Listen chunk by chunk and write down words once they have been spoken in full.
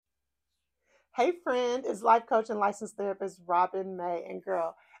Hey, friend, it's life coach and licensed therapist Robin May. And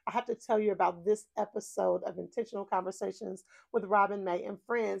girl, I have to tell you about this episode of Intentional Conversations with Robin May and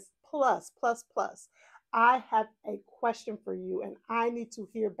friends. Plus, I have a question for you, and I need to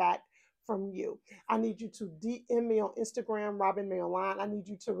hear back from you. I need you to DM me on Instagram, Robin May Online. I need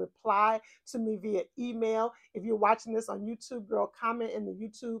you to reply to me via email. If you're watching this on YouTube, girl, comment in the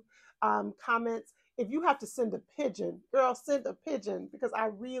YouTube comments. If you have to send a pigeon, girl, send a pigeon because I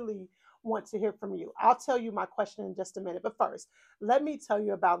really want to hear from you. I'll tell you my question in just a minute. But first, let me tell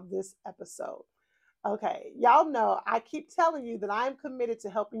you about this episode. Okay, y'all know I keep telling you that I am committed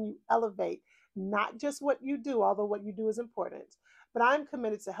to helping you elevate not just what you do, although what you do is important, but I'm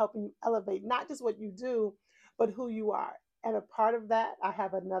committed to helping you elevate not just what you do, but who you are. And a part of that, I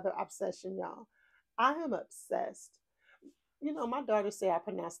have another obsession, y'all. I am obsessed. My daughters say I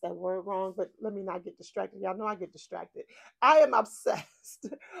pronounced that word wrong, but let me not get distracted. Y'all know I get distracted. I am obsessed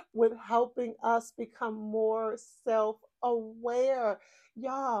with helping us become more self aware.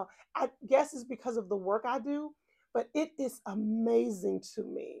 Y'all, I guess it's because of the work I do, but it is amazing to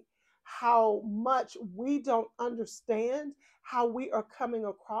me how much we don't understand how we are coming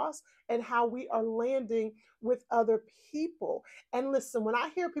across and how we are landing with other people. And listen, when I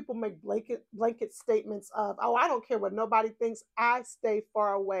hear people make blanket statements of, "Oh, I don't care what nobody thinks," I stay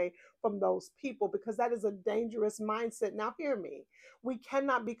far away from those people because that is a dangerous mindset. Now, hear me. We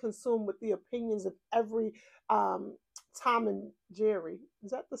cannot be consumed with the opinions of every um, Tom and Jerry.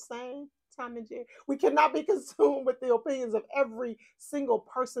 Is that the same? Tom and Jerry. We cannot be consumed with the opinions of every single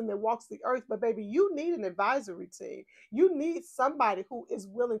person that walks the earth. But baby, you need an advisory team. You need somebody who is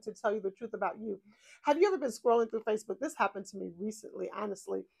willing to tell you the truth about you. Have you ever been scrolling through Facebook? This happened to me recently,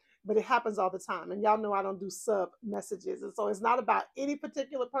 honestly, but it happens all the time. And y'all know I don't do sub messages. And so it's not about any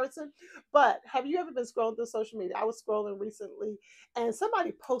particular person. But have you ever been scrolling through social media? I was scrolling recently and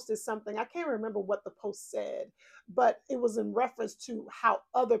somebody posted something. I can't remember what the post said, but it was in reference to how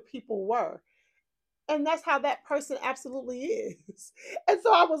other people were. And that's how that person absolutely is. And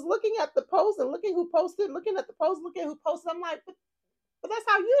so I was looking at the post and looking who posted, looking at the post, looking who posted. I'm like, but that's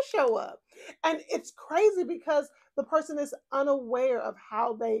how you show up. And it's crazy because the person is unaware of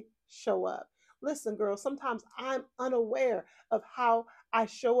how they show up. Listen, girl, sometimes I'm unaware of how I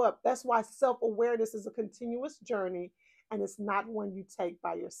show up. That's why self awareness is a continuous journey and it's not one you take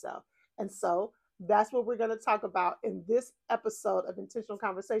by yourself. And so that's what we're going to talk about in this episode of Intentional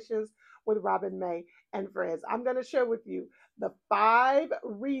Conversations with Robin May and friends. I'm going to share with you the 5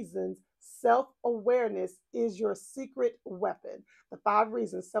 reasons self awareness is your secret weapon. The 5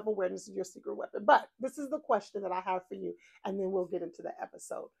 reasons self awareness is your secret weapon. But this is the question that I have for you, and then we'll get into the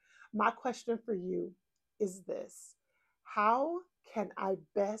episode. My question for you is this: how can I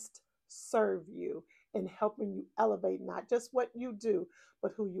best serve you in helping you elevate not just what you do,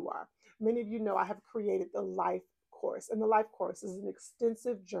 but who you are? Many of you know I have created the Life Course, and the Life Course is an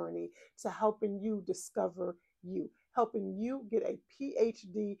extensive journey to helping you discover you, helping you get a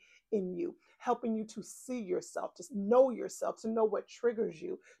PhD in you, helping you to see yourself, to know yourself, to know what triggers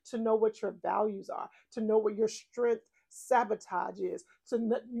you, to know what your values are, to know what your strength sabotage is, to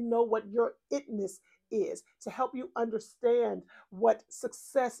know what your itness is, to help you understand what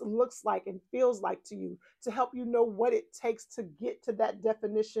success looks like and feels like to you, to help you know what it takes to get to that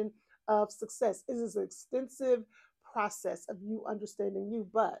definition of success. It is an extensive process of you understanding you.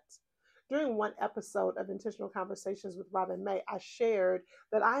 But during one episode of Intentional Conversations with Robin May, I shared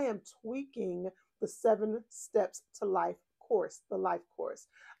that I am tweaking the 7 Steps to Life course, the Life Course.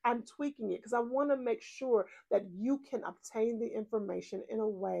 I'm tweaking it because I want to make sure that you can obtain the information in a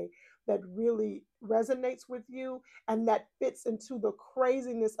way that really resonates with you and that fits into the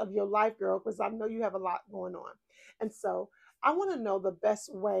craziness of your life, girl, because I know you have a lot going on. And so I want to know the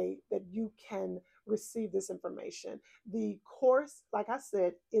best way that you can receive this information. The course, like I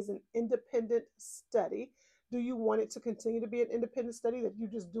said, is an independent study. Do you want it to continue to be an independent study that you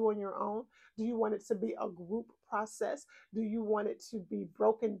just do on your own? Do you want it to be a group process? Do you want it to be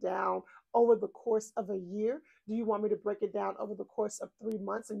broken down over the course of a year? Do you want me to break it down over the course of 3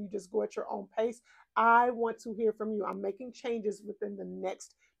 months and you just go at your own pace? I want to hear from you. I'm making changes within the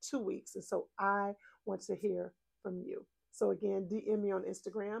next 2 weeks. And so I want to hear from you. So again, DM me on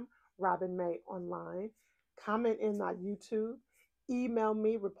Instagram, Robin May Online. Comment in my YouTube. Email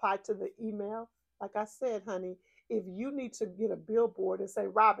me, reply to the email. Like I said, honey, if you need to get a billboard and say,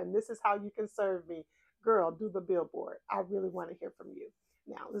 Robin, this is how you can serve me, girl, do the billboard. I really want to hear from you.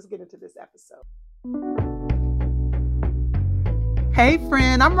 Now, let's get into this episode. Hey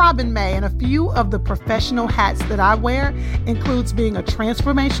friend, I'm Robin May, and a few of the professional hats that I wear includes being a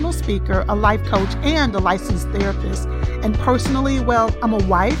transformational speaker, a life coach, and a licensed therapist. And personally, well, I'm a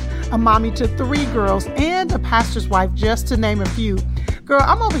wife, a mommy to 3 girls, and a pastor's wife, just to name a few. Girl,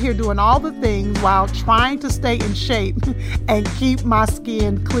 I'm over here doing all the things while trying to stay in shape and keep my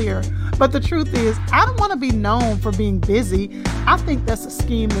skin clear. But the truth is, I don't want to be known for being busy. I think that's a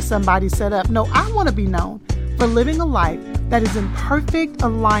scheme that somebody set up. No, I want to be known for living a life that is in perfect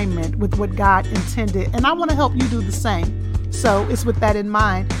alignment with what God intended, and I want to help you do the same. So it's with that in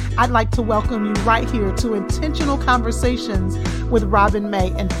mind, I'd like to welcome you right here to Intentional Conversations with Robin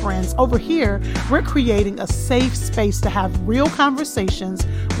May and Friends. Over here, we're creating a safe space to have real conversations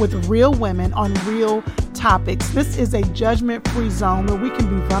with real women on real topics. This is a judgment-free zone where we can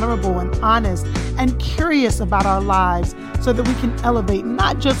be vulnerable and honest and curious about our lives so that we can elevate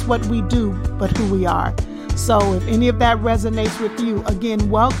not just what we do, but who we are. So if any of that resonates with you, again,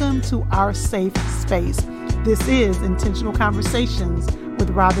 welcome to our safe space. This is Intentional Conversations with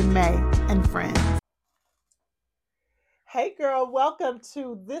Robin May and Friends. Hey girl, welcome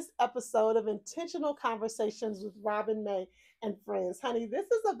to this episode of Intentional Conversations with Robin May and Friends. Honey, this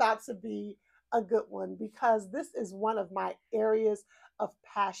is about to be a good one because this is one of my areas of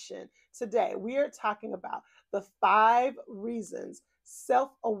passion. Today, we are talking about the 5 reasons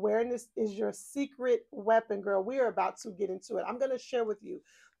self-awareness is your secret weapon, girl. We are about to get into it. I'm going to share with you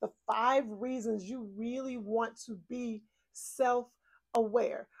the 5 reasons you really want to be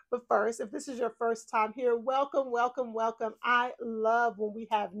self-aware. But first, if this is your first time here, welcome, welcome, welcome. I love when we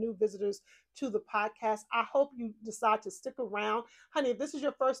have new visitors to the podcast. I hope you decide to stick around. Honey, if this is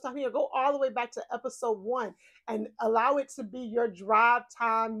your first time here, go all the way back to episode 1 and allow it to be your drive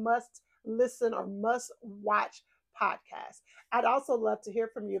time must listen or must watch podcast. I'd also love to hear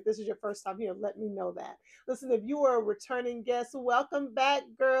from you. If this is your first time here, let me know that. Listen, if you are a returning guest, welcome back,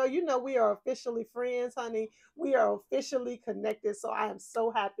 girl. You know we are officially friends, honey. We are officially connected. So I am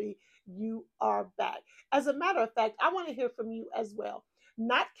so happy you are back. As a matter of fact, I want to hear from you as well.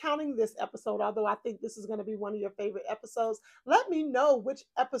 Not counting this episode, although I think this is going to be one of your favorite episodes. Let me know which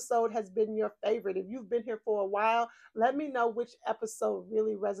episode has been your favorite. If you've been here for a while, let me know which episode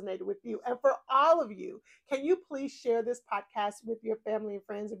really resonated with you. And for all of you, can you please share this podcast with your family and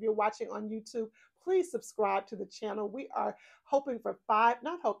friends? If you're watching on YouTube, please subscribe to the channel. We are hoping for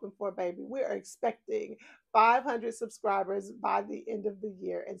not hoping for, baby. We are expecting 500 subscribers by the end of the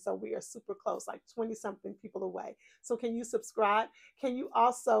year. And so we are super close, like 20 something people away. So can you subscribe? Can you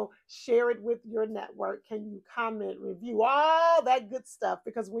also share it with your network? Can you comment, review, all that good stuff?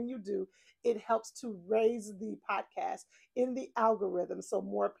 Because when you do, it helps to raise the podcast in the algorithm so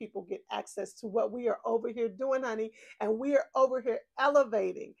more people get access to what we are over here doing, honey. And we are over here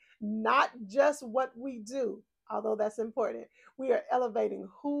elevating not just what we do, although that's important. We are elevating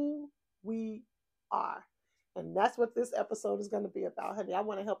who we are. And that's what this episode is going to be about, honey. I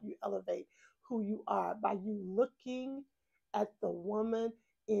want to help you elevate who you are by you looking at the woman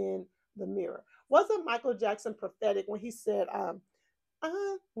in the mirror. Wasn't Michael Jackson prophetic when he said, I'm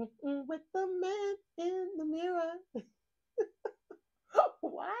with the man in the mirror?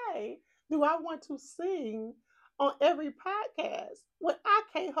 Why do I want to sing on every podcast when I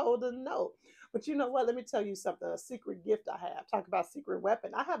can't hold a note? But you know what? Let me tell you something. A secret gift I have. Talk about secret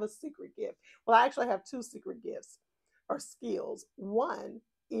weapon. I have a secret gift. Well, I actually have 2 secret gifts or skills. One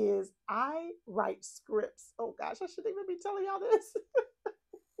is I write scripts. Oh gosh, I shouldn't even be telling y'all this.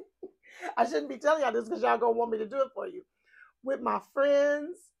 I shouldn't be telling y'all this because y'all gonna want me to do it for you. With my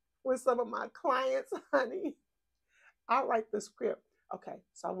friends, with some of my clients, honey, I write the script. Okay,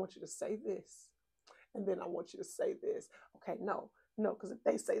 so I want you to say this, and then I want you to say this. Okay, no, because if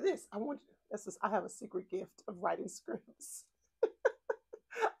they say this, I have a secret gift of writing scripts.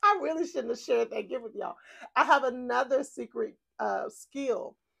 I really shouldn't have shared that gift with y'all. I have another secret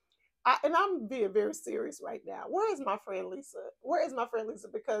skill. And I'm being very serious right now. Where is my friend Lisa? Where is my friend Lisa?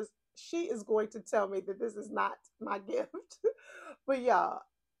 Because she is going to tell me that this is not my gift. But y'all,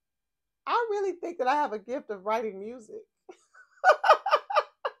 I really think that I have a gift of writing music.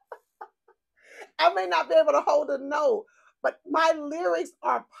 I may not be able to hold a note, but my lyrics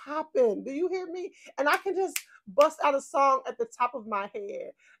are popping. Do you hear me? And I can just bust out a song at the top of my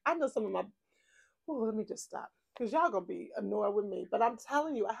head. I know some of my, let me just stop because y'all gonna be annoyed with me. But I'm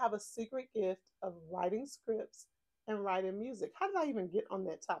telling you, I have a secret gift of writing scripts and writing music. How did I even get on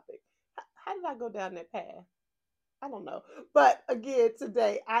that topic? How did I go down that path? I don't know. But again,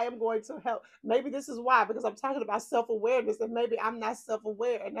 today I am going to help. Maybe this is why, because I'm talking about self-awareness and maybe I'm not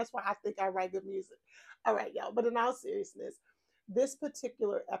self-aware. And that's why I think I write good music. All right, y'all. But in all seriousness, this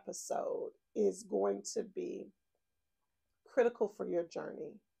particular episode is going to be critical for your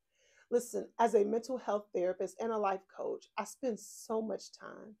journey. Listen, as a mental health therapist and a life coach, I spend so much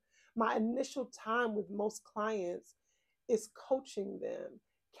time. My initial time with most clients is coaching them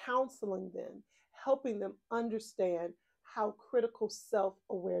counseling them, helping them understand how critical self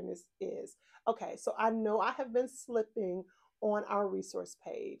awareness is. Okay, so I know I have been slipping on our resource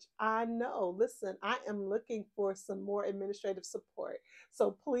page. I know, listen, I am looking for some more administrative support.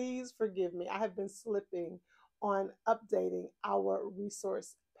 So please forgive me. I have been slipping on updating our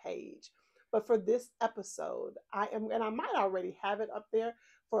resource page. But for this episode, I am, and I might already have it up there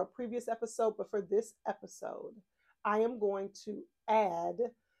for a previous episode, but for this episode, I am going to add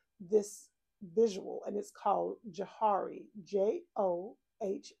this visual, and it's called Johari, Johari,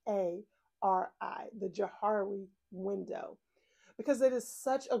 the Johari window, because it is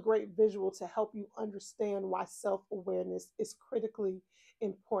such a great visual to help you understand why self awareness is critically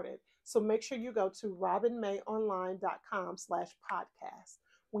important. So make sure you go to robinmayonline.com/podcast.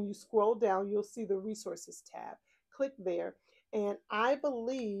 When you scroll down, you'll see the resources tab. Click there. And I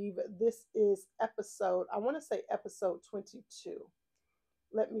believe this is episode, I want to say episode 22.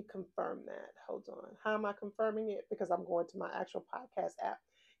 Let me confirm that. Hold on. How am I confirming it? Because I'm going to my actual podcast app.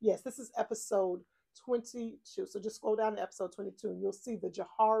 Yes, this is episode 22. So just scroll down to episode 22 and you'll see the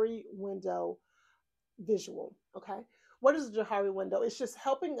Johari window visual. Okay. What is the Johari window? It's just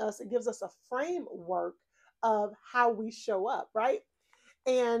helping us, it gives us a framework of how we show up, right?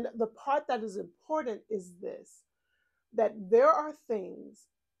 And the part that is important is this, that there are things,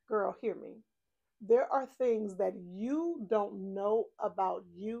 girl, hear me, there are things that you don't know about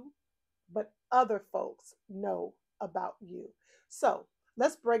you, but other folks know about you. So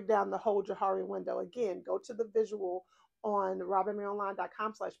let's break down the whole Johari window. Again, go to the visual on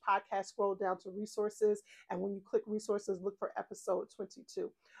robinmayonline.com/podcast, scroll down to resources. And when you click resources, look for episode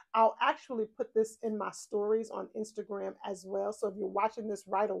 22. I'll actually put this in my stories on Instagram as well. So if you're watching this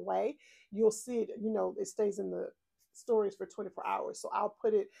right away, you'll see it, it stays in the stories for 24 hours. So I'll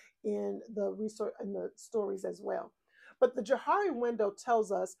put it in the resource in the stories as well. But the Johari window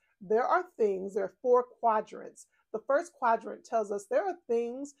tells us there are 4 quadrants. The first quadrant tells us there are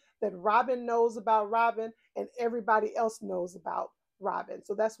things that Robin knows about Robin and everybody else knows about Robin.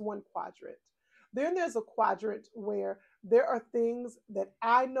 So that's one quadrant. Then there's a quadrant where there are things that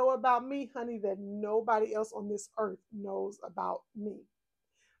I know about me, honey, that nobody else on this earth knows about me.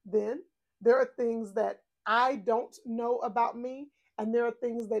 Then there are things that I don't know about me, and there are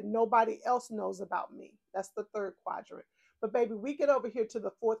things that nobody else knows about me. That's the third quadrant. But baby, we get over here to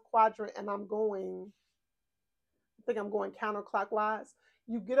the fourth quadrant, and I think I'm going counterclockwise.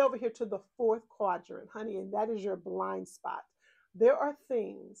 You get over here to the fourth quadrant, honey, and that is your blind spot. There are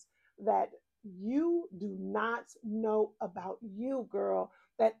things that you do not know about you, girl,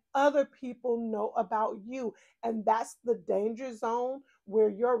 that other people know about you. And that's the danger zone where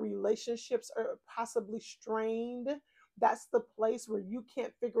your relationships are possibly strained. That's the place where you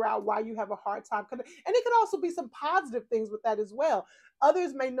can't figure out why you have a hard time. And it could also be some positive things with that as well.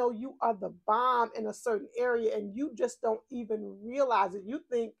 Others may know you are the bomb in a certain area and you just don't even realize it. You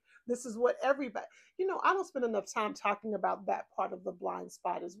think this is what everybody, I don't spend enough time talking about that part of the blind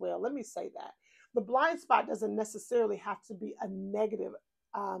spot as well. Let me say that. The blind spot doesn't necessarily have to be a negative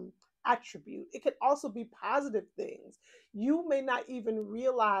attribute. It could also be positive things. You may not even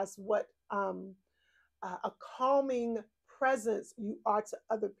realize what a calming presence you are to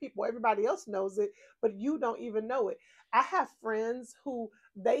other people. Everybody else knows it, but you don't even know it. I have friends who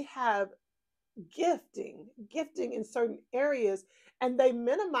they have gifting in certain areas, and they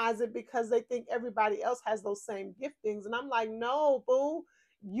minimize it because they think everybody else has those same giftings. And I'm like, no, boo,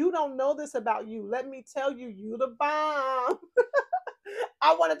 you don't know this about you. Let me tell you, you the bomb.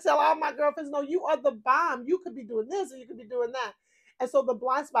 I want to tell all my girlfriends, no, you are the bomb. You could be doing this and you could be doing that. And so the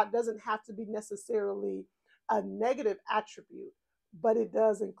blind spot doesn't have to be necessarily a negative attribute, but it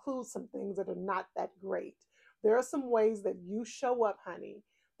does include some things that are not that great. There are some ways that you show up, honey,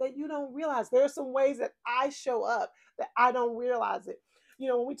 that you don't realize. There are some ways that I show up that I don't realize it.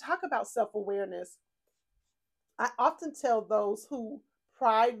 When we talk about self awareness, I often tell those who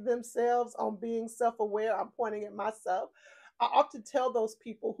pride themselves on being self aware, I'm pointing at myself. I often tell those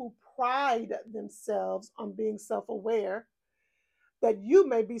people who pride themselves on being self aware that you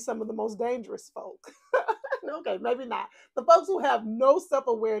may be some of the most dangerous folk. Okay, maybe not. The folks who have no self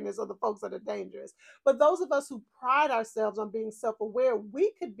awareness are the folks that are dangerous. But those of us who pride ourselves on being self aware,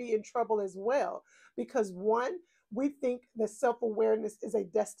 we could be in trouble as well. Because one, we think that self awareness is a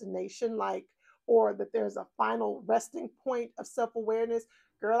destination, or that there's a final resting point of self awareness.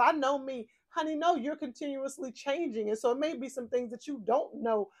 Girl, I know me. Honey, no, you're continuously changing. And so it may be some things that you don't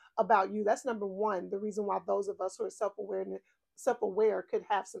know about you. That's number one, the reason why those of us who are self-aware could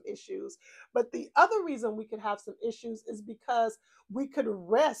have some issues. But the other reason we could have some issues is because we could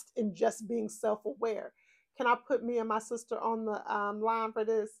rest in just being self-aware. Can I put me and my sister on the line for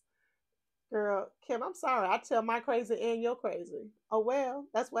this? Girl, Kim, I'm sorry. I tell my crazy and you're crazy. Oh, well,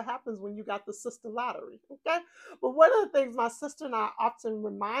 that's what happens when you got the sister lottery. Okay. But one of the things my sister and I often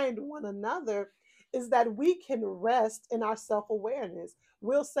remind one another is that we can rest in our self awareness.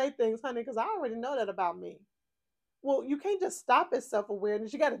 We'll say things, honey, because I already know that about me. Well, you can't just stop at self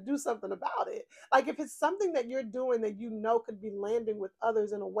awareness. You got to do something about it. Like if it's something that you're doing that you know could be landing with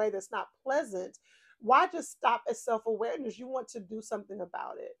others in a way that's not pleasant, why just stop at self awareness? You want to do something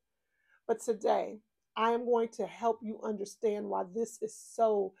about it. But today, I am going to help you understand why this is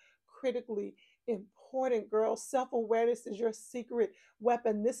so critically important, girl. Self awareness is your secret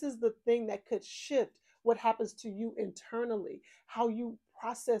weapon. This is the thing that could shift what happens to you internally, how you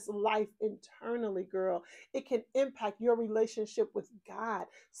process life internally, girl. It can impact your relationship with God.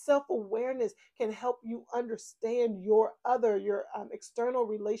 Self awareness can help you understand your external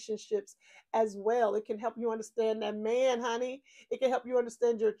relationships as well. It can help you understand that man, honey. It can help you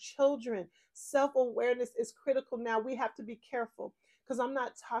understand your children. Self awareness is critical. Now, we have to be careful because I'm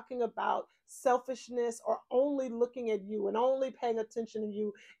not talking about selfishness or only looking at you and only paying attention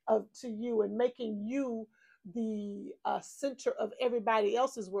to you and making you the center of everybody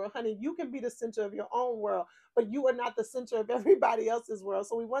else's world. Honey, you can be the center of your own world, but you are not the center of everybody else's world.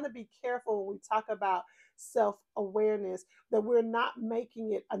 So we want to be careful when we talk about self awareness, that we're not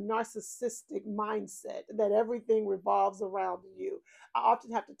making it a narcissistic mindset that everything revolves around you. I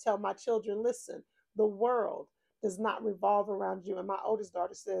often have to tell my children, listen, the world does not revolve around you. And my oldest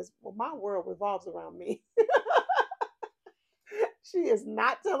daughter says, well, my world revolves around me. She is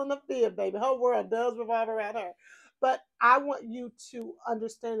not telling a fib, baby. Her world does revolve around her. But I want you to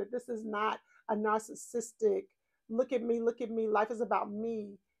understand that this is not a narcissistic, look at me, life is about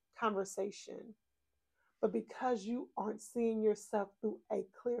me conversation. But because you aren't seeing yourself through a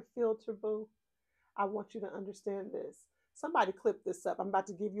clear filter, boo, I want you to understand this. Somebody clip this up. I'm about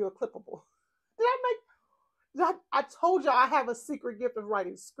to give you a clippable. Did I make I told you I have a secret gift of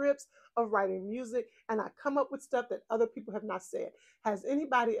writing scripts, of writing music, and I come up with stuff that other people have not said. Has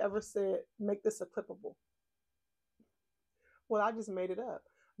anybody ever said, make this a clippable? Well, I just made it up.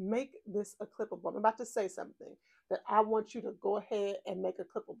 Make this a clippable. I'm about to say something that I want you to go ahead and make a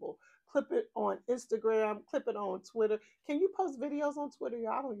clippable. Clip it on Instagram, clip it on Twitter. Can you post videos on Twitter?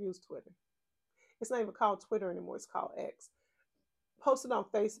 Yeah, I don't use Twitter. It's not even called Twitter anymore. It's called X. Post it on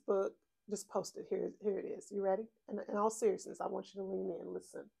Facebook. Just post it. Here it is. You ready? And in all seriousness, I want you to lean in and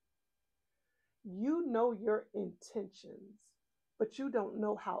listen. You know your intentions, but you don't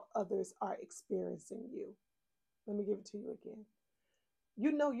know how others are experiencing you. Let me give it to you again.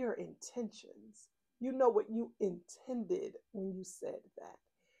 You know your intentions. You know what you intended when you said that.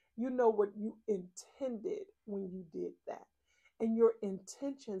 You know what you intended when you did that. And your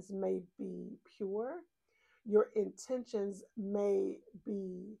intentions may be pure. Your intentions may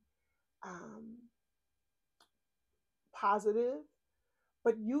be um, positive,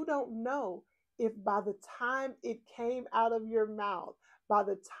 but you don't know if by the time it came out of your mouth, by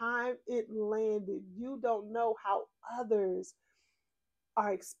the time it landed, you don't know how others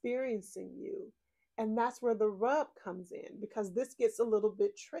are experiencing you. And that's where the rub comes in because this gets a little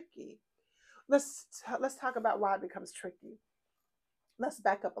bit tricky. Let's talk about why it becomes tricky. Let's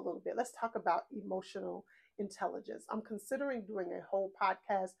back up a little bit. Let's talk about emotional intelligence. I'm considering doing a whole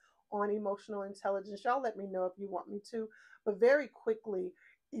podcast on emotional intelligence. Y'all let me know if you want me to. But very quickly,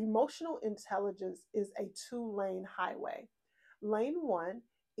 emotional intelligence is a two-lane highway. Lane one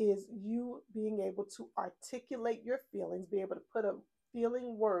is you being able to articulate your feelings, be able to put a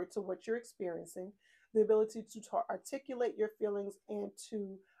feeling word to what you're experiencing, the ability to articulate your feelings and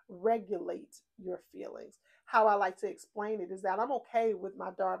to regulate your feelings. How I like to explain it is that I'm okay with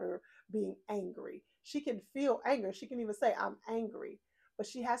my daughter being angry. She can feel anger. She can even say, I'm angry, but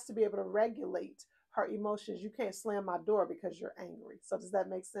she has to be able to regulate her emotions. You can't slam my door because you're angry. So, does that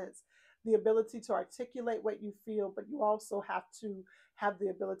make sense? The ability to articulate what you feel, but you also have to have the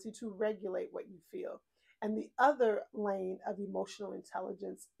ability to regulate what you feel. And the other lane of emotional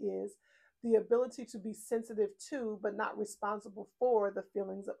intelligence is the ability to be sensitive to, but not responsible for, the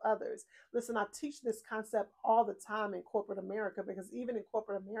feelings of others. Listen, I teach this concept all the time in corporate America because even in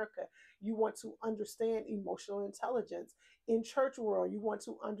corporate America, you want to understand emotional intelligence. In church world, you want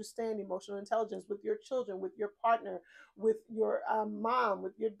to understand emotional intelligence with your children, with your partner, with your mom,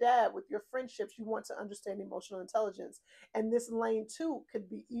 with your dad, with your friendships. You want to understand emotional intelligence. And this lane too could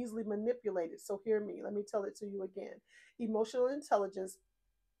be easily manipulated. So hear me. Let me tell it to you again. Emotional intelligence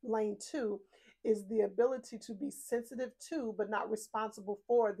lane two is the ability to be sensitive to but not responsible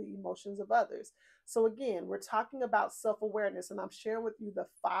for the emotions of others. So again, we're talking about self-awareness and I'm sharing with you the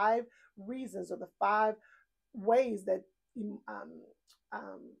five reasons or the five ways that um,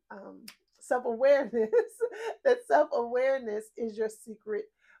 um, um, self awareness that self awareness is your secret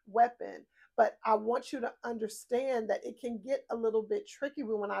weapon. But I want you to understand that it can get a little bit tricky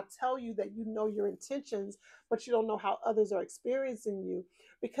when I tell you that you know your intentions, but you don't know how others are experiencing you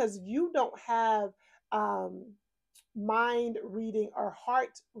because you don't have um, mind reading or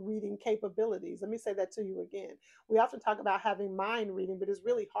heart reading capabilities. Let me say that to you again. We often talk about having mind reading, but it's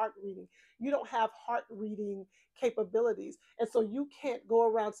really heart reading. You don't have heart reading capabilities. And so you can't go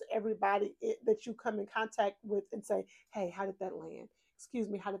around to everybody that you come in contact with and say, hey, how did that land? Excuse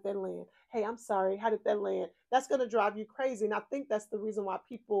me, how did that land? Hey, I'm sorry, how did that land? That's going to drive you crazy. And I think that's the reason why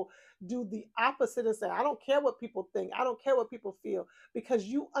people do the opposite and say, I don't care what people think. I don't care what people feel because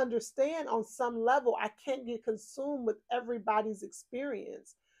you understand on some level I can't get consumed with everybody's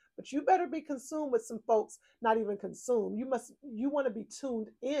experience. But you better be consumed with some folks not even consumed. You want to be tuned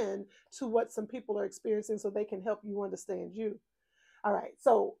in to what some people are experiencing so they can help you understand you. All right.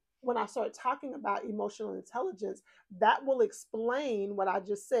 So when I start talking about emotional intelligence, that will explain what I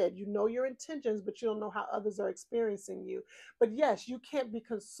just said. You know your intentions, but you don't know how others are experiencing you. But yes, you can't be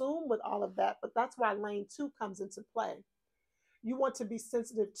consumed with all of that. But that's why lane two comes into play. You want to be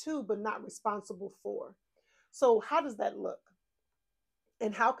sensitive to, but not responsible for. So, how does that look?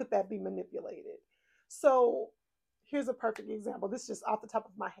 And how could that be manipulated? So, here's a perfect example. This is just off the top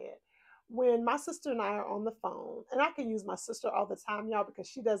of my head. When my sister and I are on the phone, and I can use my sister all the time, y'all, because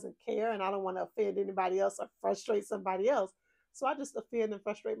she doesn't care and I don't want to offend anybody else or frustrate somebody else. So I just offend and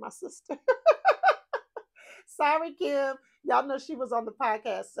frustrate my sister. Sorry, Kim. Y'all know she was on the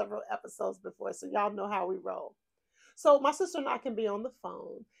podcast several episodes before, so y'all know how we roll. So my sister and I can be on the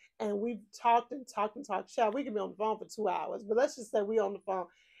phone and we've talked and talked and talked. Child, we can be on the phone for 2 hours, but let's just say we on the phone.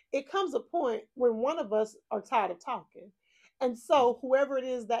 It comes a point when one of us are tired of talking. And so whoever it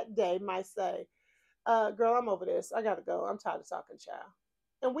is that day might say, girl, I'm over this. I gotta go. I'm tired of talking, child.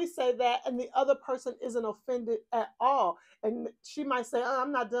 And we say that, and the other person isn't offended at all. And she might say, oh,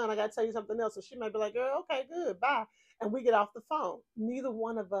 I'm not done. I gotta tell you something else. So she might be like, girl, okay, good, bye. And we get off the phone. Neither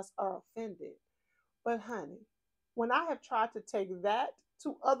one of us are offended. But honey, when I have tried to take that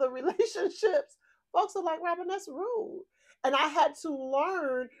to other relationships, folks are like, Robin, that's rude. And I had to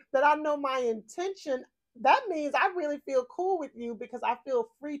learn that I know my intention. That means I really feel cool with you because I feel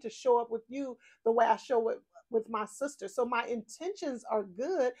free to show up with you the way I show it with my sister. So my intentions are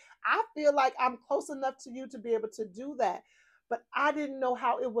good. I feel like I'm close enough to you to be able to do that. But I didn't know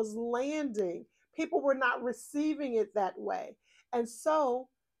how it was landing. People were not receiving it that way. And so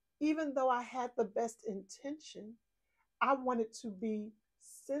even though I had the best intention, I wanted to be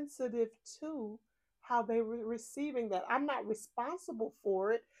sensitive to how they were receiving that. I'm not responsible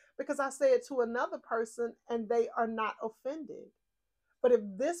for it because I say it to another person and they are not offended. But if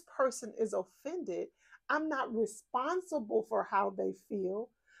this person is offended, I'm not responsible for how they feel.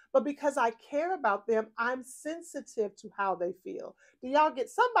 But because I care about them, I'm sensitive to how they feel. Do y'all get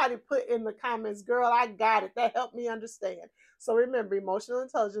somebody put in the comments, girl, I got it. That helped me understand. So remember, emotional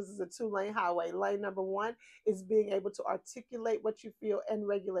intelligence is a two-lane highway. Lane number one is being able to articulate what you feel and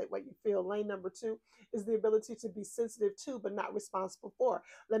regulate what you feel. Lane number two is the ability to be sensitive to, but not responsible for.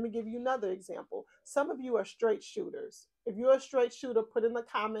 Let me give you another example. Some of you are straight shooters. If you're a straight shooter, put in the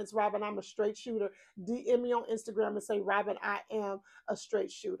comments, Robin, I'm a straight shooter. DM me on Instagram and say, Robin, I am a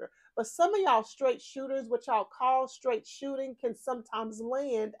straight shooter. But some of y'all straight shooters, what y'all call straight shooting, can sometimes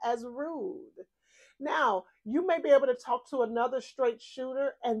land as rude. Now, you may be able to talk to another straight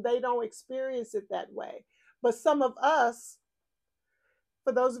shooter and they don't experience it that way. But some of us,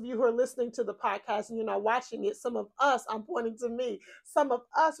 for those of you who are listening to the podcast and you're not watching it, some of us, I'm pointing to me, some of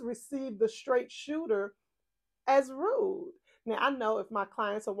us receive the straight shooter as rude. Now, I know if my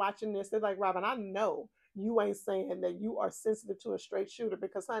clients are watching this, they're like, Robin, I know you ain't saying that you are sensitive to a straight shooter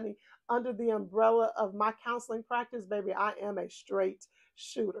because, honey, under the umbrella of my counseling practice, baby, I am a straight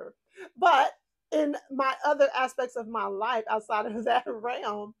shooter. But in my other aspects of my life outside of that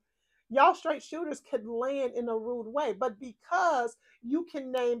realm, y'all straight shooters could land in a rude way. But because you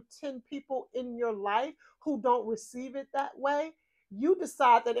can name 10 people in your life who don't receive it that way, you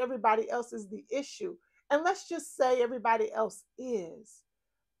decide that everybody else is the issue. And let's just say everybody else is.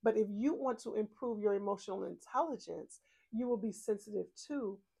 But if you want to improve your emotional intelligence, you will be sensitive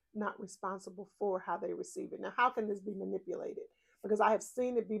to, not responsible for how they receive it. Now, how can this be manipulated? Because I have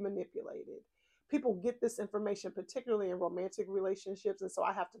seen it be manipulated. People get this information, particularly in romantic relationships. And so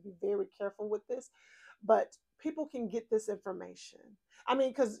I have to be very careful with this. But people can get this information. I mean,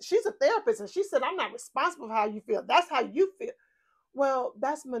 because she's a therapist and she said, I'm not responsible for how you feel. That's how you feel. Well,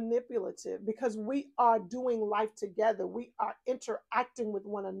 that's manipulative because we are doing life together. We are interacting with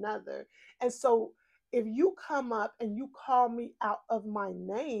one another. And so If you come up and you call me out of my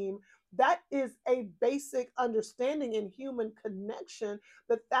name, that is a basic understanding in human connection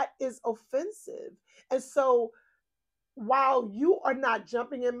that that is offensive. And so while you are not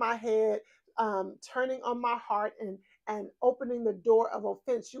jumping in my head, turning on my heart and opening the door of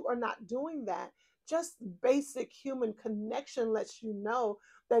offense, you are not doing that. Just basic human connection lets you know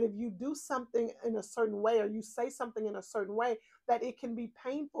that if you do something in a certain way or you say something in a certain way, that it can be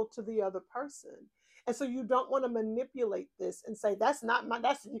painful to the other person. And so you don't want to manipulate this and say that's not my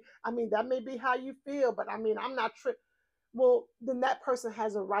that's I mean that may be how you feel, but I mean I'm not well, then that person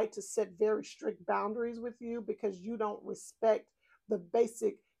has a right to set very strict boundaries with you because you don't respect the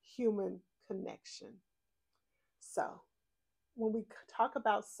basic human connection. So, when we talk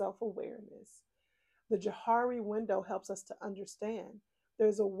about self awareness, the Johari window helps us to understand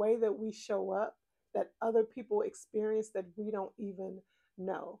there's a way that we show up that other people experience that we don't even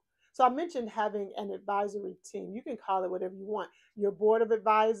know. So I mentioned having an advisory team. You can call it whatever you want. Your board of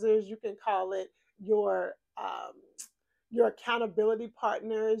advisors. You can call it your accountability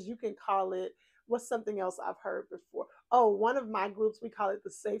partners. You can call it what's something else I've heard before. Oh, one of my groups we call it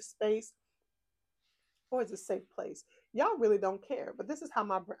the safe space or it's a safe place. Y'all really don't care, but this is how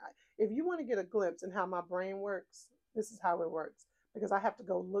my brain. If you want to get a glimpse in how my brain works, this is how it works because I have to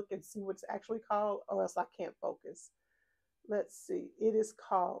go look and see what it's actually called, or else I can't focus. Let's see. It is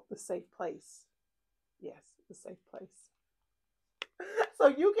called the safe place. Yes, the safe place. So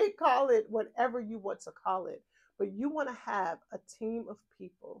you can call it whatever you want to call it, but you want to have a team of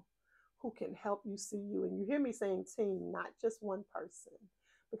people who can help you see you. And you hear me saying team, not just one person,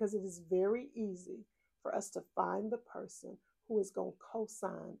 because it is very easy for us to find the person who is going to co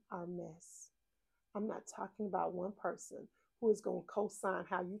sign our mess. I'm not talking about one person who is going to co sign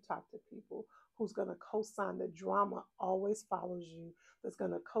how you talk to people, who's going to co sign the drama always follows you, that's going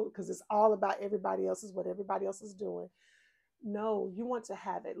to because it's all about everybody else, is what everybody else is doing. No, you want to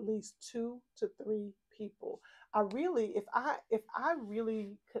have at least 2 to 3 people. If I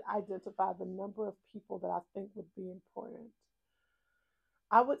really could identify the number of people that I think would be important,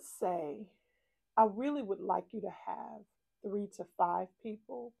 I would say I really would like you to have 3 to 5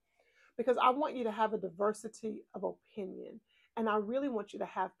 people because I want you to have a diversity of opinion. And I really want you to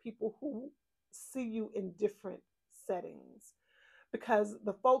have people who see you in different settings because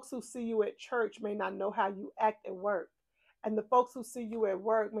the folks who see you at church may not know how you act at work. And the folks who see you at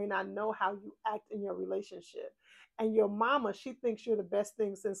work may not know how you act in your relationship. And your mama, she thinks you're the best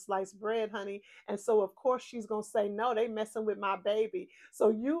thing since sliced bread, honey. And so, of course, she's going to say, no, they messing with my baby. So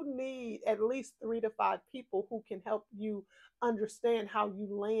you need at least 3 to 5 people who can help you understand how you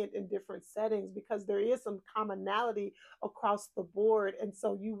land in different settings because there is some commonality across the board. And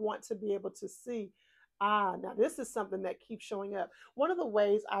so you want to be able to see, now this is something that keeps showing up. One of the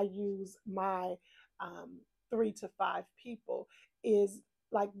ways I use my 3 to 5 people is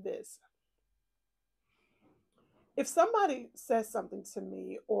like this. If somebody says something to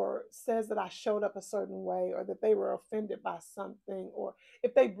me or says that I showed up a certain way or that they were offended by something or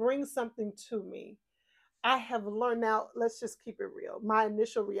if they bring something to me, I have learned now, let's just keep it real. My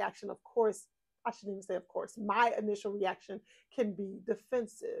initial reaction, of course, I shouldn't even say of course, my initial reaction can be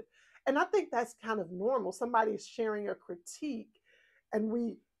defensive. And I think that's kind of normal. Somebody is sharing a critique and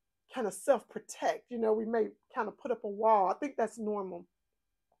we kind of self protect. We may kind of put up a wall. I think that's normal.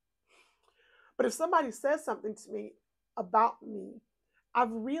 But if somebody says something to me about me,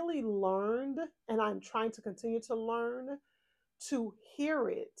 I've really learned, and I'm trying to continue to learn, to hear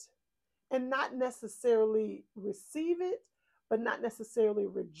it and not necessarily receive it, but not necessarily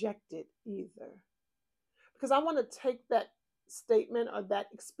reject it either. Because I want to take that statement or that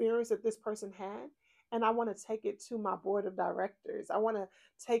experience that this person had and I want to take it to my board of directors. I want to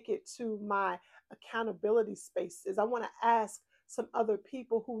take it to my accountability spaces. I want to ask some other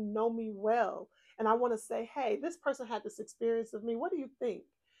people who know me well. And I want to say, hey, this person had this experience of me. What do you think?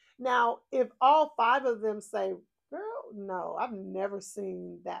 Now, if all 5 of them say, girl, no, I've never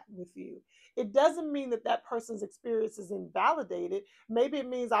seen that with you. It doesn't mean that that person's experience is invalidated. Maybe it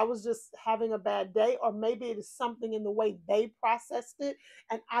means I was just having a bad day, or maybe it is something in the way they processed it,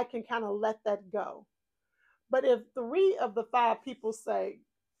 and I can kind of let that go. But if 3 of the 5 people say,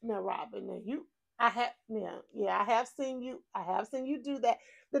 "Now, Robin, now I have, yeah, I have seen you do that,"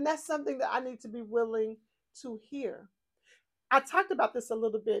 then that's something that I need to be willing to hear. I talked about this a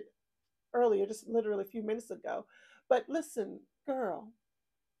little bit earlier, just literally a few minutes ago. But listen, girl,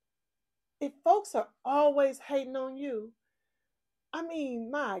 if folks are always hating on you, I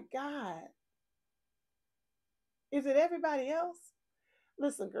mean, my God, is it everybody else?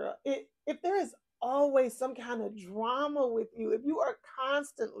 Listen, girl, if there is always some kind of drama with you, if you are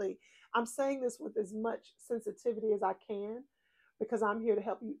constantly I'm saying this with as much sensitivity as I can because I'm here to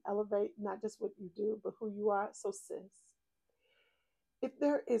help you elevate not just what you do, but who you are. So, sis, if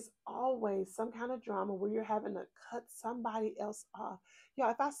there is always some kind of drama where you're having to cut somebody else off,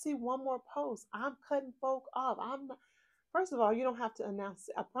 if I see one more post, I'm cutting folk off. I'm not, first of all, you don't have to announce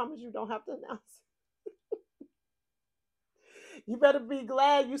it. I promise you don't have to announce it. You better be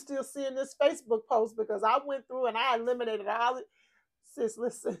glad you still seeing this Facebook post because I went through and I eliminated all it. Sis,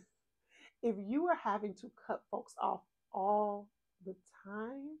 listen, if you are having to cut folks off all the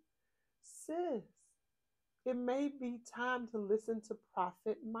time, sis, it may be time to listen to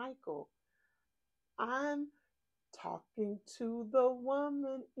Prophet Michael. I'm talking to the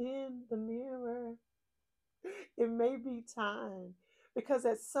woman in the mirror. It may be time because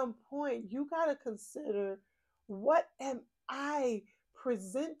at some point you got to consider, what am I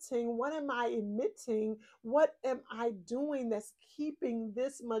presenting? What am I emitting? What am I doing that's keeping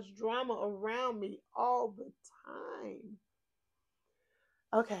this much drama around me all the time?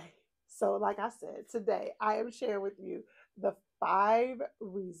 Okay, so like I said, today I am sharing with you the 5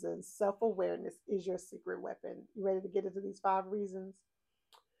 reasons self awareness is your secret weapon. You ready to get into these 5 reasons?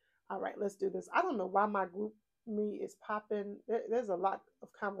 All right, let's do this. I don't know why my group me is popping. There's a lot of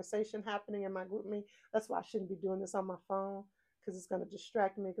conversation happening in my group me. That's why I shouldn't be doing this on my phone because it's going to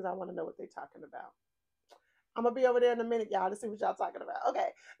distract me because I want to know what they're talking about. I'm going to be over there in a minute, y'all, to see what y'all talking about. Okay,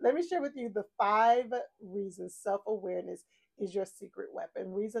 let me share with you the 5 reasons self awareness is your secret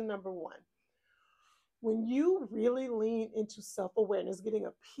weapon. Reason number 1, when you really lean into self awareness, getting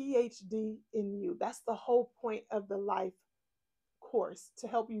a PhD in you, that's the whole point of the life course, to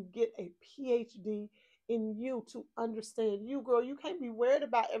help you get a PhD in you, to understand you. Girl, you can't be worried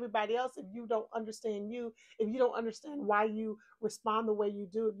about everybody else if you don't understand you, if you don't understand why you respond the way you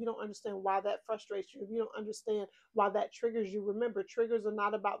do, if you don't understand why that frustrates you, if you don't understand why that triggers you. Remember, triggers are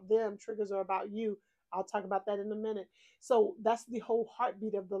not about them, triggers are about you. I'll talk about that in a minute. So that's the whole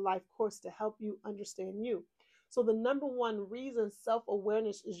heartbeat of the life course, to help you understand you. So, the number 1 reason self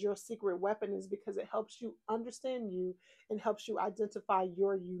awareness is your secret weapon is because it helps you understand you and helps you identify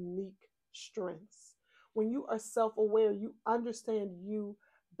your unique strengths. When you are self aware, you understand you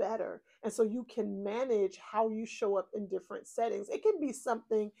better. And so you can manage how you show up in different settings. It can be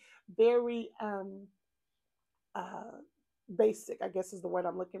something very uh, basic, I guess is the word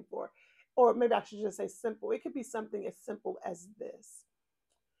I'm looking for. Or maybe I should just say simple. It could be something as simple as this.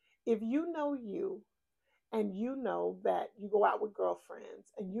 If you know you, and you know that you go out with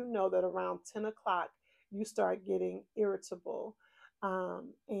girlfriends, and you know that around 10 o'clock you start getting irritable,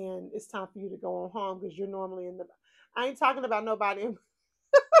 and it's time for you to go on home because you're normally in the, I ain't talking about nobody.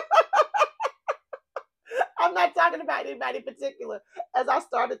 I'm not talking about anybody in particular. As I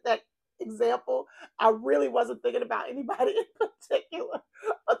started that example, I really wasn't thinking about anybody in particular.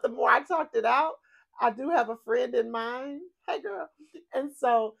 But the more I talked it out, I do have a friend in mind. Hey, girl. And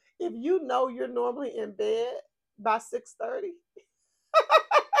so if you know you're normally in bed by 6:30,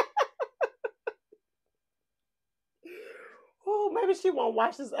 oh, maybe she won't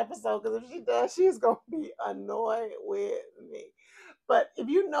watch this episode because if she does, she's gonna be annoyed with me. But if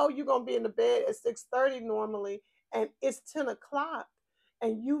you know you're gonna be in the bed at 6:30 normally, and it's 10 o'clock,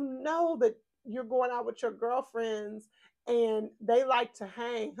 and you know that you're going out with your girlfriends and they like to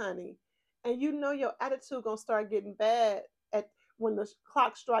hang, honey, and you know your attitude gonna start getting bad at when the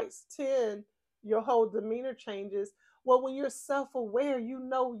clock strikes 10, your whole demeanor changes. Well, when you're self-aware, you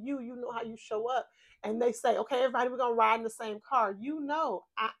know how you show up, and they say, okay, everybody, we're gonna ride in the same car. You know,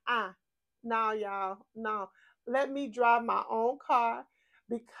 no, y'all, no, let me drive my own car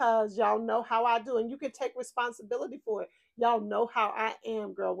because y'all know how I do. And you can take responsibility for it. Y'all know how I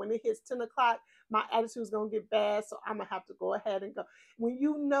am, girl. When it hits 10 o'clock, my attitude is going to get bad. So I'm going to have to go ahead and go. When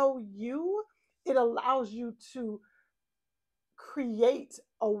you know you, it allows you to create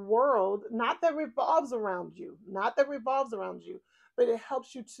a world, not that revolves around you, not that revolves around you, but it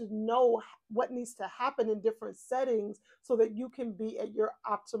helps you to know what needs to happen in different settings so that you can be at your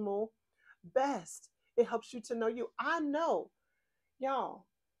optimal best. It helps you to know you. I know, y'all,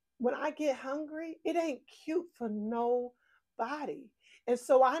 when I get hungry, it ain't cute for nobody. And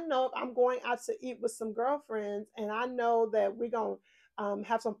so I know if I'm going out to eat with some girlfriends and I know that we're going to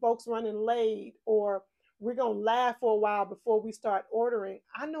have some folks running late, or we're going to laugh for a while before we start ordering,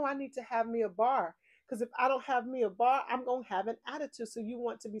 I know I need to have me a bar. Because if I don't have me a bar, I'm going to have an attitude. So you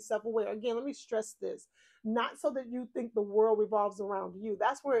want to be self aware. Again, let me stress this, not so that you think the world revolves around you.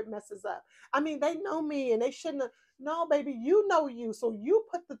 That's where it messes up. I mean, they know me and they shouldn't have. No, baby, you know you. So you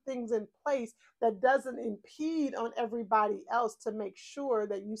put the things in place that doesn't impede on everybody else to make sure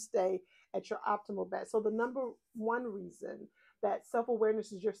that you stay at your optimal best. So the number 1 reason that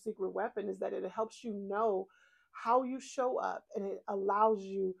self-awareness is your secret weapon is that it helps you know how you show up, and it allows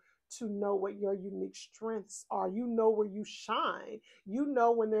you to know what your unique strengths are. You know where you shine. You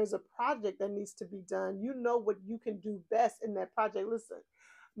know when there's a project that needs to be done. You know what you can do best in that project. Listen,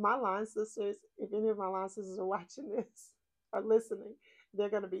 my line sisters, if any of my line sisters are watching this or listening, they're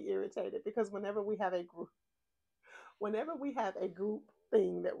going to be irritated because whenever we have a group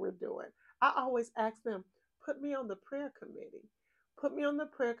thing that we're doing, I always ask them, put me on the prayer committee. Put me on the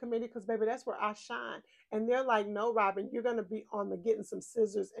prayer committee because, baby, that's where I shine. And they're like, no, Robin, you're going to be on the getting some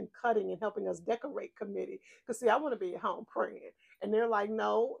scissors and cutting and helping us decorate committee. Because, see, I want to be at home praying. And they're like,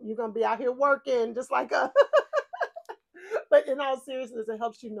 no, you're going to be out here working just like us. But in all seriousness, it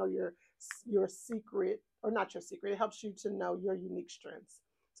helps you know your secret, or not your secret. It helps you to know your unique strengths.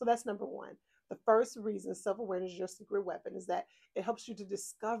 So that's number one. The first reason self-awareness is your secret weapon is that it helps you to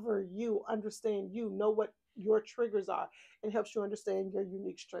discover you, understand you, know what your triggers are, and helps you understand your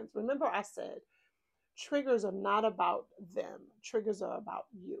unique strengths. Remember, I said triggers are not about them. Triggers are about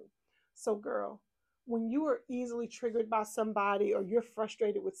you. So, girl, when you are easily triggered by somebody or you're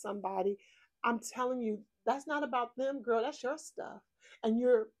frustrated with somebody, I'm telling you, that's not about them, girl. That's your stuff. And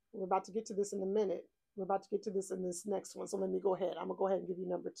we're about to get to this in a minute. We're about to get to this in this next one. So let me go ahead. I'm going to go ahead and give you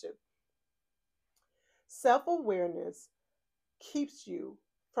number two. Self awareness keeps you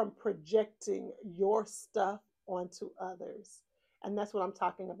from projecting your stuff onto others. And that's what I'm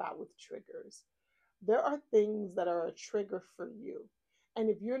talking about with triggers. There are things that are a trigger for you. And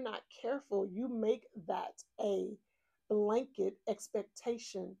if you're not careful, you make that a blanket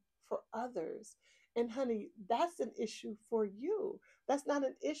expectation for others. And honey, that's an issue for you. That's not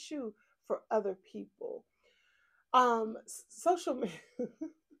an issue for other people. Social media.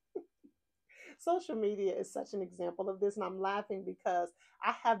 Social media is such an example of this, and I'm laughing because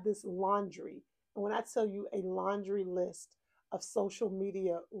I have this laundry. And when I tell you a laundry list of social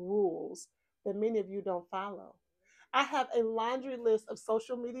media rules that many of you don't follow, I have a laundry list of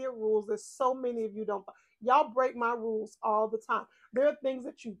social media rules that so many of you don't. Y'all break my rules all the time. There are things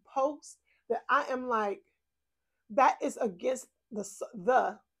that you post that I am like, that is against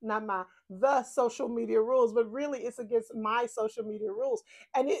the not my the social media rules, but really it's against my social media rules,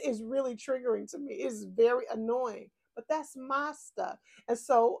 and it is really triggering to me. It's very annoying, but that's my stuff. And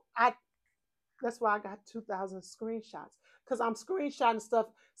so I that's why I got 2,000 screenshots, because I'm screenshotting stuff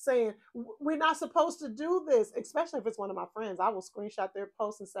saying we're not supposed to do this, especially if it's one of my friends. I will screenshot their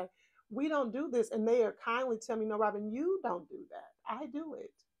post and say, we don't do this. And they are kindly tell me, no, Robin, you don't do that. I do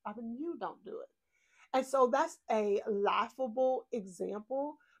it. Robin, you don't do it. And so that's a laughable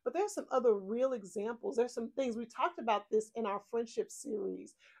example, but there's some other real examples. There's some things we talked about this in our friendship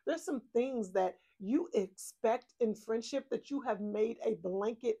series. There's some things that you expect in friendship that you have made a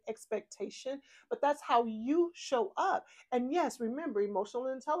blanket expectation, but that's how you show up. And yes, remember, emotional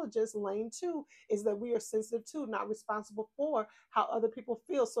intelligence, lane two, is that we are sensitive to, not responsible for how other people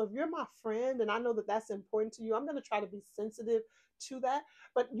feel. So if you're my friend and I know that that's important to you, I'm going to try to be sensitive to that,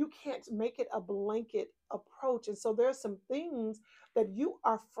 but you can't make it a blanket approach. And so there are some things that you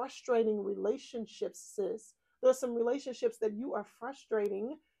are frustrating relationships, sis. There are some relationships that you are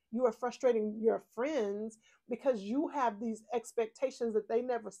frustrating. You are frustrating your friends because you have these expectations that they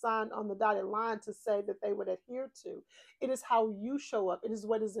never signed on the dotted line to say that they would adhere to. It is how you show up, it is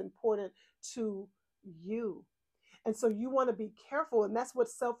what is important to you. And so you want to be careful. And that's what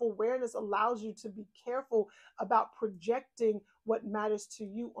self awareness allows you to be careful about projecting what matters to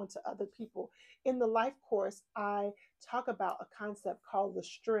you onto other people. In the life course, I talk about a concept called the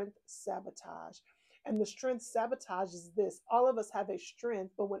strength sabotage. And the strength sabotage is this: all of us have a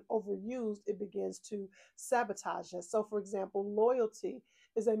strength, but when overused, it begins to sabotage us. So, for example, loyalty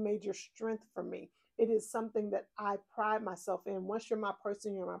is a major strength for me. It is something that I pride myself in. Once you're my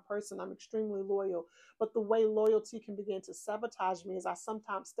person, you're my person. I'm extremely loyal. But the way loyalty can begin to sabotage me is I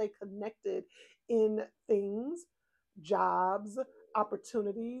sometimes stay connected in things, jobs,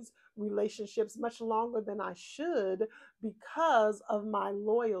 opportunities, relationships much longer than I should because of my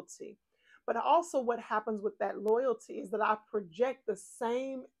loyalty. But also, what happens with that loyalty is that I project the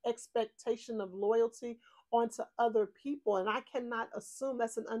same expectation of loyalty onto other people. And I cannot assume,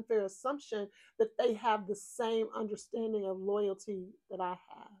 that's an unfair assumption, that they have the same understanding of loyalty that I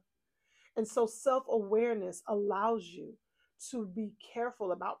have. And so self awareness allows you to be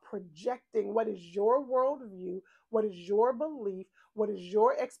careful about projecting what is your worldview, what is your belief, what is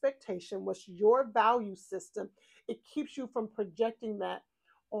your expectation, what's your value system. It keeps you from projecting that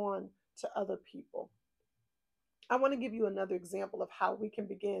on to other people. I want to give you another example of how we can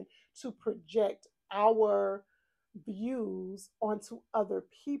begin to project our views onto other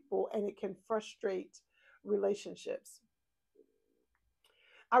people, and it can frustrate relationships.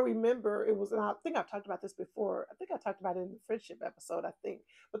 I remember it was, and I think I've talked about this before. I think I talked about it in the friendship episode, I think.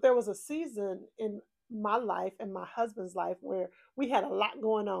 But there was a season in my life and my husband's life where we had a lot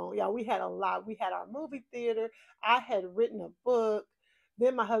going on. Yeah, we had a lot. We had our movie theater. I had written a book.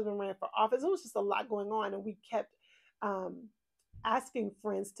 Then my husband ran for office. It was just a lot going on, and we kept um, asking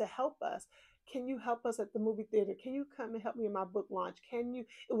friends to help us. Can you help us at the movie theater? Can you come and help me in my book launch? Can you?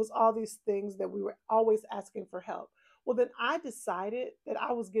 It was all these things that we were always asking for help. Well, then I decided that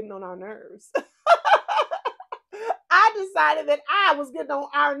I was getting on our nerves. I decided that I was getting on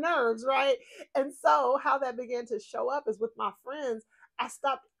our nerves, right? And so, how that began to show up is with my friends, I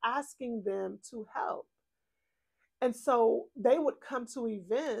stopped asking them to help. And so they would come to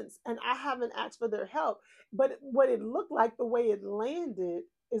events and I haven't asked for their help. But what it looked like, the way it landed,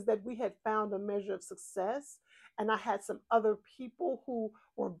 is that we had found a measure of success. And I had some other people who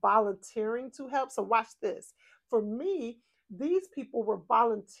were volunteering to help. So, watch this. For me, these people were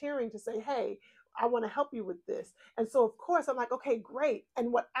volunteering to say, hey, I want to help you with this. And so, of course, I'm like, okay, great.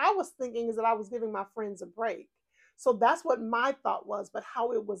 And what I was thinking is that I was giving my friends a break. So that's what my thought was. But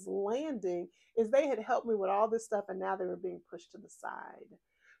how it was landing is they had helped me with all this stuff and now they were being pushed to the side.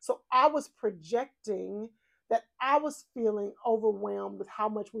 So I was projecting that I was feeling overwhelmed with how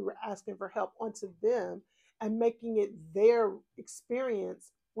much we were asking for help onto them and making it their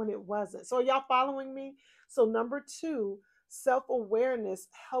experience when it wasn't. So, are y'all following me? So, number two, self awareness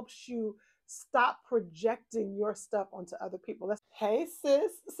helps you stop projecting your stuff onto other people. Hey,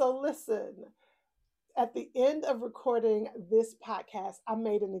 sis. So, listen, at the end of recording this podcast, I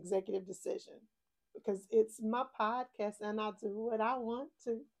made an executive decision because it's my podcast and I do what I want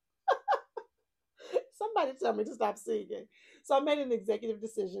to. Somebody tell me to stop singing. So I made an executive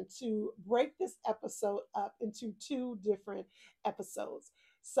decision to break this episode up into two different episodes.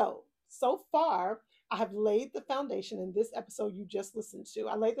 So far, I have laid the foundation in this episode you just listened to.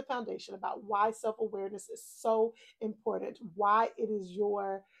 I laid the foundation about why self awareness is so important, why it is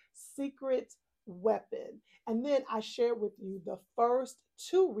your secret weapon. And then I shared with you the first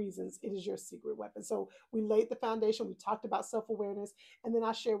two reasons it is your secret weapon. So we laid the foundation, we talked about self awareness, and then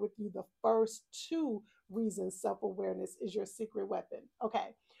I shared with you the first two reasons self awareness is your secret weapon.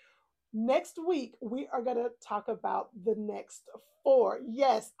 Okay. Next week, we are going to talk about the next four.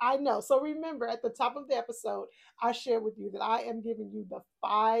 Yes, I know. So remember, at the top of the episode, I shared with you that I am giving you the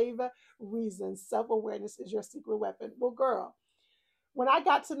 5 reasons self awareness is your secret weapon. Well, girl, when I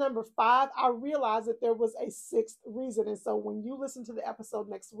got to number 5, I realized that there was a 6th reason. And so when you listen to the episode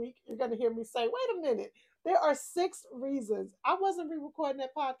next week, you're going to hear me say, wait a minute, there are 6 reasons. I wasn't re-recording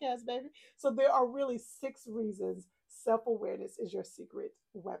that podcast, baby. So there are really 6 reasons self-awareness is your secret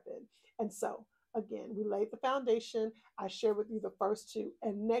weapon. And so, again, we laid the foundation. I shared with you the first 2.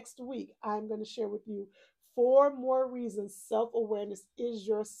 And next week, I'm going to share with you 4 more reasons self-awareness is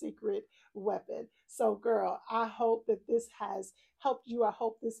your secret weapon. So, girl, I hope that this has helped you. I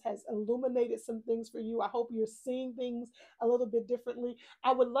hope this has illuminated some things for you. I hope you're seeing things a little bit differently.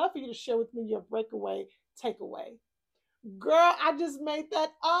 I would love for you to share with me your breakaway takeaway. Girl, I just made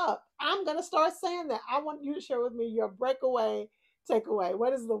that up. I'm going to start saying that. I want you to share with me your breakaway takeaway.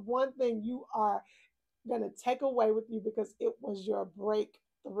 What is the one thing you are going to take away with you because it was your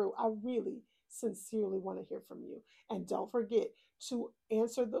breakthrough? I really sincerely want to hear from you. And don't forget to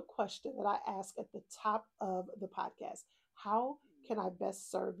answer the question that I ask at the top of the podcast. How can I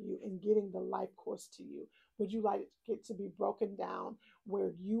best serve you in getting the life course to you? Would you like it to be broken down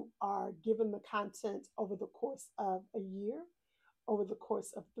where you are given the content over the course of a year, over the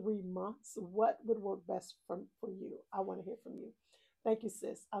course of 3 months? What would work best for you? I want to hear from you. Thank you,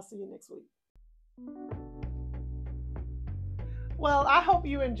 sis. I'll see you next week. Well, I hope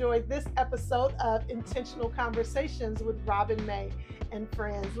you enjoyed this episode of Intentional Conversations with Robin May and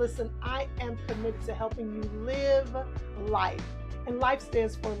friends. Listen, I am committed to helping you live life. And life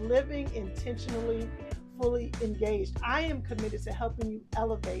stands for living intentionally, fully engaged. I am committed to helping you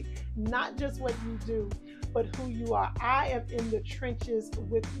elevate not just what you do, but who you are. I am in the trenches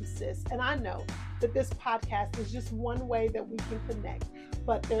with you, sis. And I know that this podcast is just one way that we can connect,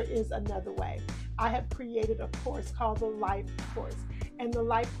 but there is another way. I have created a course called the Life Course. And the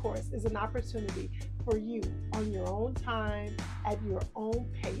Life Course is an opportunity for you on your own time, at your own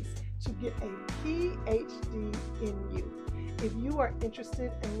pace, to get a PhD in you. If you are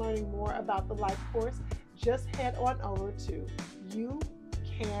interested in learning more about the Life Course, just head on over to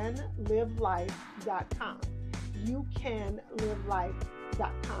youcanlivelife.com.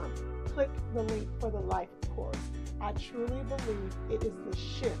 Youcanlivelife.com. Click the link for the Life Course. I truly believe it is the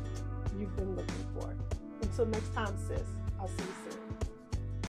shift you've been looking for. Until next time, sis, I'll see you soon.